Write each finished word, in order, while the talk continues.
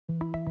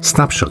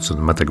Snapshots on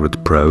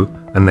MetaGrid Pro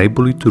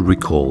enable you to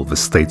recall the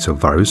states of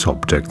various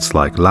objects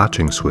like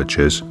latching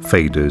switches,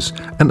 faders,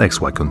 and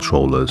XY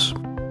controllers.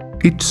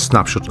 Each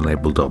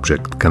snapshot-enabled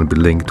object can be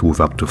linked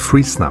with up to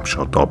 3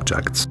 snapshot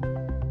objects.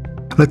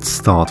 Let's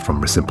start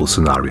from a simple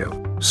scenario,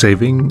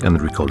 saving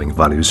and recalling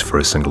values for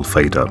a single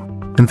fader.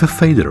 In the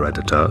fader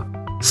editor,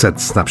 set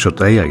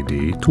snapshot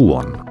AID to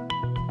 1.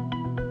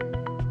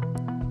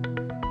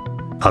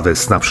 Add a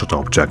snapshot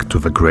object to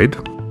the grid,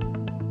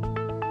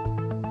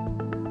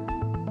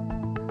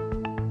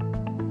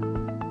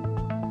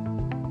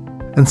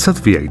 and set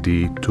the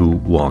ID to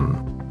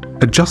 1.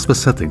 Adjust the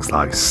settings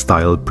like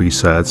style,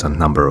 presets, and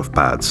number of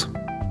pads.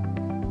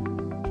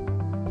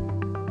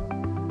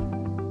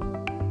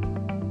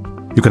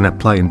 You can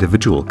apply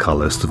individual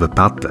colors to the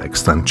pad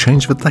text and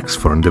change the text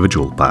for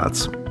individual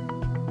pads.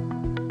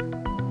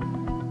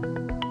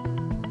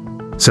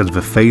 Set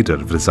the fader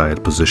to the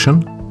desired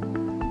position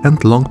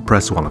and long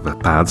press one of the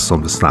pads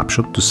on the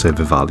snapshot to save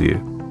the value.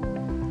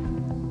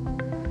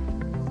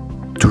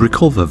 To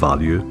recall the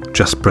value,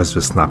 just press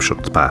the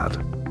snapshot pad.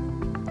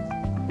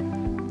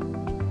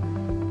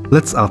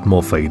 Let's add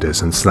more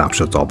faders and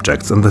snapshot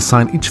objects and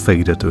assign each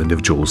fader to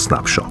individual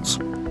snapshots.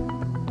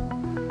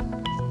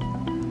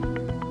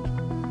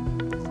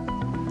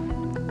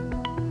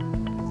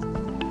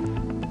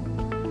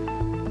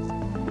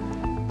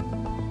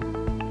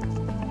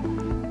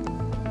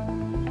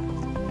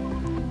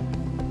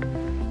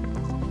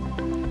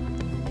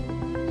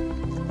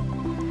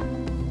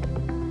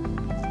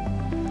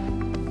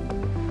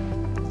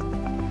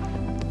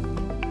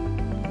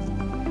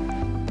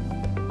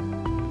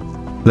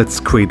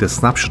 Let's create a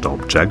snapshot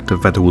object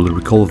that will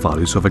recall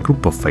values of a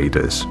group of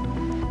faders.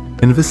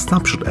 In the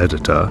snapshot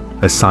editor,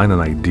 assign an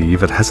ID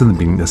that hasn't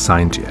been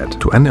assigned yet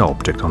to any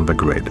object on the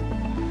grid.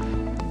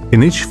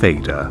 In each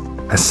fader,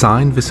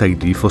 assign this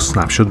ID for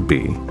snapshot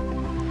B.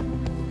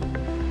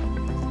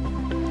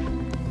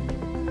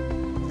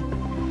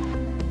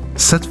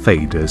 Set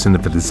faders in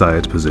the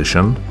desired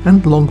position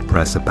and long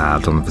press a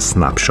pad on the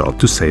snapshot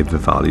to save the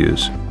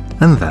values,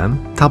 and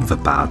then tap the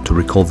pad to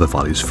recall the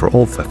values for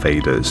all the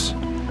faders.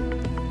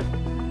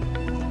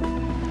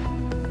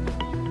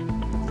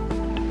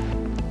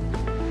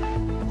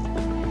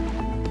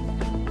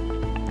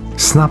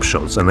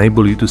 Snapshots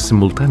enable you to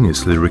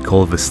simultaneously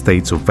recall the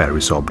states of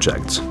various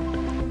objects.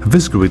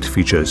 This grid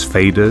features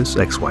faders,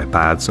 XY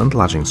pads, and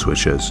latching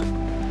switches.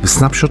 The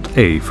snapshot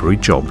A for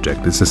each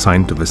object is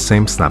assigned to the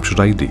same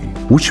snapshot ID,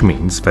 which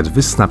means that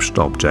this snapshot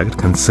object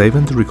can save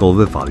and recall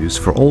the values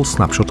for all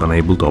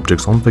snapshot-enabled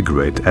objects on the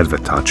grid at the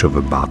touch of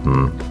a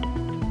button.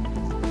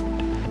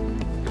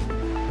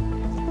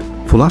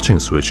 For latching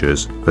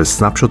switches, the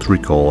snapshot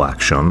recall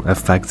action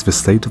affects the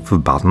state of the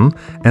button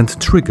and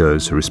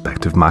triggers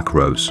respective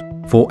macros.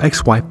 For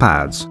XY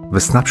pads, the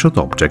snapshot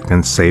object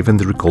can save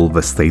and recall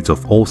the states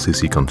of all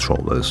CC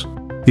controllers.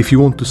 If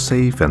you want to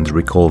save and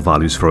recall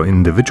values for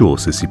individual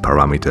CC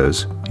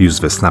parameters,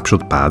 use the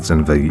snapshot pads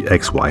in the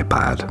XY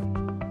pad.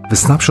 The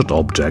snapshot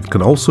object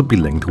can also be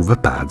linked with the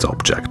pads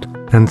object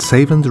and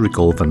save and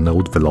recall the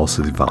node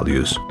velocity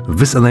values.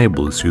 This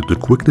enables you to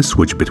quickly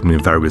switch between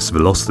various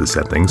velocity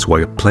settings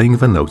while playing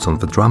the notes on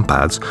the drum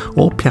pads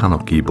or piano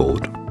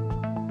keyboard.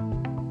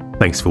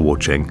 Thanks for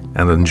watching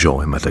and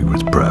enjoy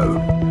MetaGrid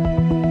Pro.